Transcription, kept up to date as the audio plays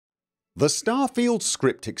The Starfield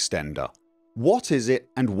script extender. What is it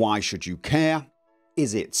and why should you care?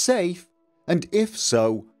 Is it safe? And if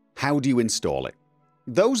so, how do you install it?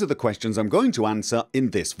 Those are the questions I'm going to answer in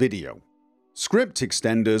this video. Script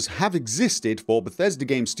extenders have existed for Bethesda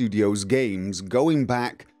Game Studios games going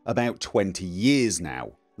back about 20 years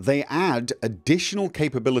now. They add additional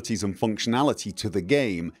capabilities and functionality to the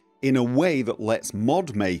game in a way that lets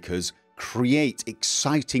mod makers create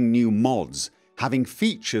exciting new mods, having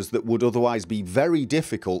features that would otherwise be very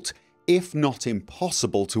difficult, if not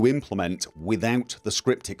impossible, to implement without the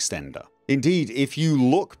script extender. Indeed, if you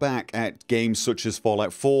look back at games such as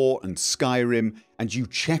Fallout 4 and Skyrim and you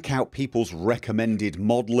check out people's recommended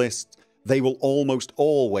mod lists, they will almost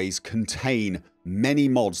always contain many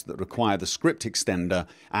mods that require the script extender,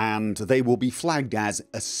 and they will be flagged as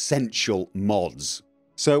essential mods.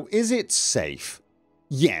 So is it safe?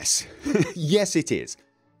 Yes. Yes, it is.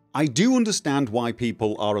 I do understand why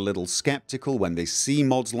people are a little skeptical when they see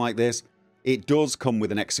mods like this. It does come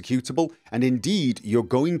with an executable, and indeed you're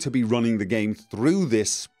going to be running the game through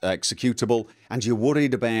this executable, and you're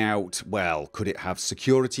worried about, well, could it have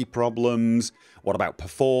security problems? What about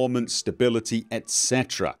performance, stability,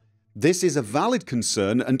 etc.? This is a valid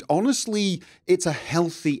concern, and honestly, it's a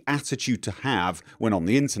healthy attitude to have when on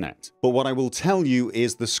the internet. But what I will tell you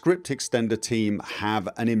is the script extender team have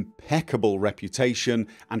an impeccable reputation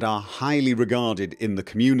and are highly regarded in the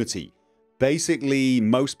community. Basically,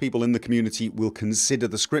 most people in the community will consider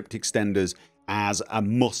the script extenders as a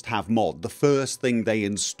must-have mod, the first thing they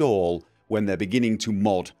install when they're beginning to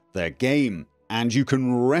mod their game. And you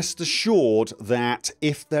can rest assured that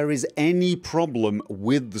if there is any problem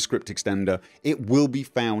with the script extender, it will be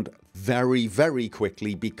found very, very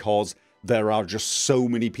quickly, because there are just so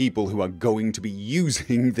many people who are going to be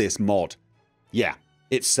using this mod. Yeah,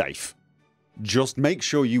 it's safe. Just make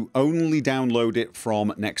sure you only download it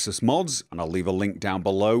from Nexus Mods, and I'll leave a link down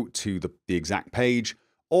below to the exact page,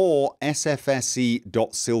 or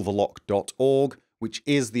sfse.silverlock.org, which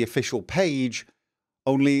is the official page.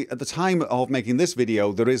 Only at the time of making this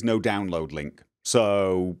video, there is no download link,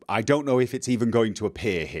 so I don't know if it's even going to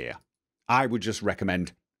appear here. I would just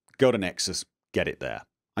recommend go to Nexus, get it there.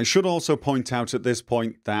 I should also point out at this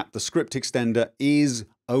point that the script extender is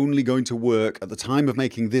only going to work, at the time of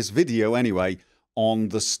making this video anyway, on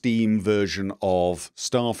the Steam version of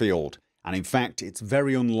Starfield, and in fact it's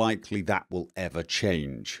very unlikely that will ever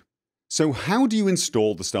change. So how do you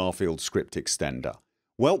install the Starfield script extender?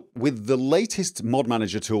 Well, with the latest mod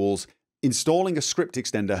manager tools, installing a script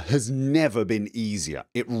extender has never been easier.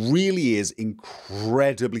 It really is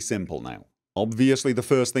incredibly simple now. Obviously, the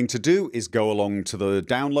first thing to do is go along to the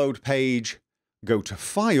download page, go to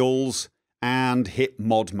Files, and hit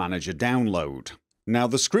Mod Manager Download. Now,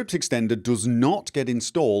 the script extender does not get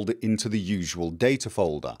installed into the usual data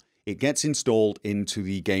folder. It gets installed into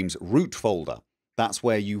the game's root folder. That's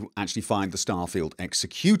where you actually find the Starfield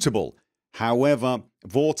executable. However,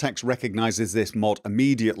 Vortex recognizes this mod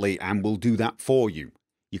immediately and will do that for you.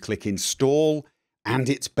 You click Install, and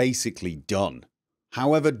it's basically done.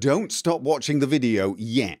 However, don't stop watching the video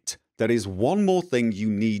yet. There is one more thing you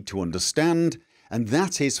need to understand, and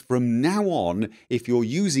that is, from now on, if you're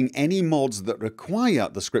using any mods that require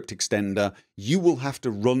the script extender, you will have to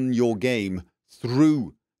run your game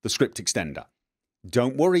through the script extender.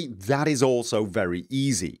 Don't worry, that is also very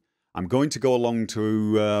easy. I'm going to go along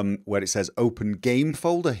to where it says Open Game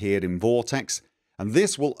folder here in Vortex, and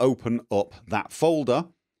this will open up that folder,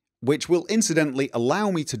 which will incidentally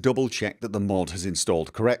allow me to double check that the mod has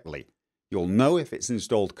installed correctly. You'll know if it's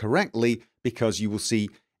installed correctly because you will see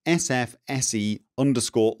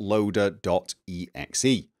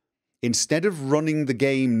SFSE_loader.exe. Instead of running the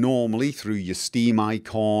game normally through your Steam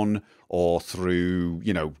icon or through,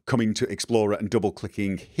 coming to Explorer and double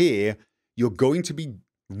clicking here, you're going to be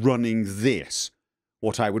running this.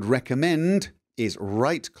 What I would recommend is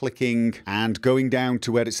right-clicking and going down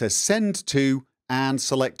to where it says Send to and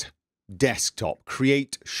select Desktop,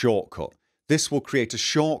 Create Shortcut. This will create a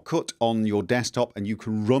shortcut on your desktop and you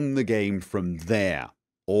can run the game from there.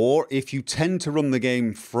 Or if you tend to run the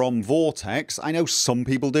game from Vortex, I know some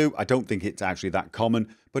people do, I don't think it's actually that common,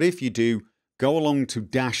 but if you do, go along to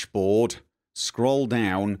Dashboard, scroll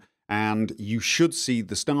down, and you should see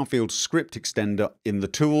the Starfield script extender in the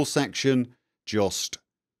Tools section. Just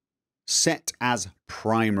set as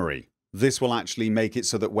primary. This will actually make it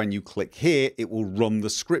so that when you click here, it will run the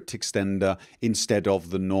script extender instead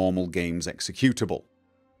of the normal game's executable.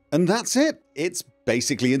 And that's it. It's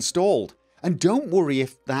basically installed. And don't worry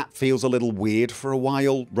if that feels a little weird for a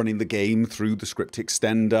while, running the game through the script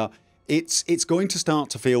extender. It's going to start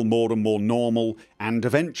to feel more and more normal, and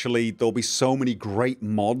eventually there'll be so many great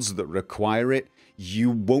mods that require it, you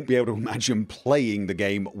won't be able to imagine playing the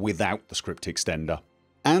game without the script extender.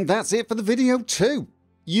 And that's it for the video too.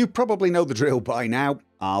 You probably know the drill by now.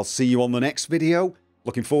 I'll see you on the next video.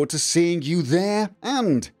 Looking forward to seeing you there,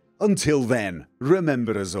 and until then,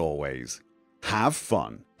 remember as always, have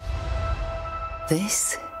fun.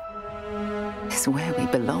 This is where we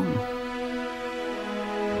belong.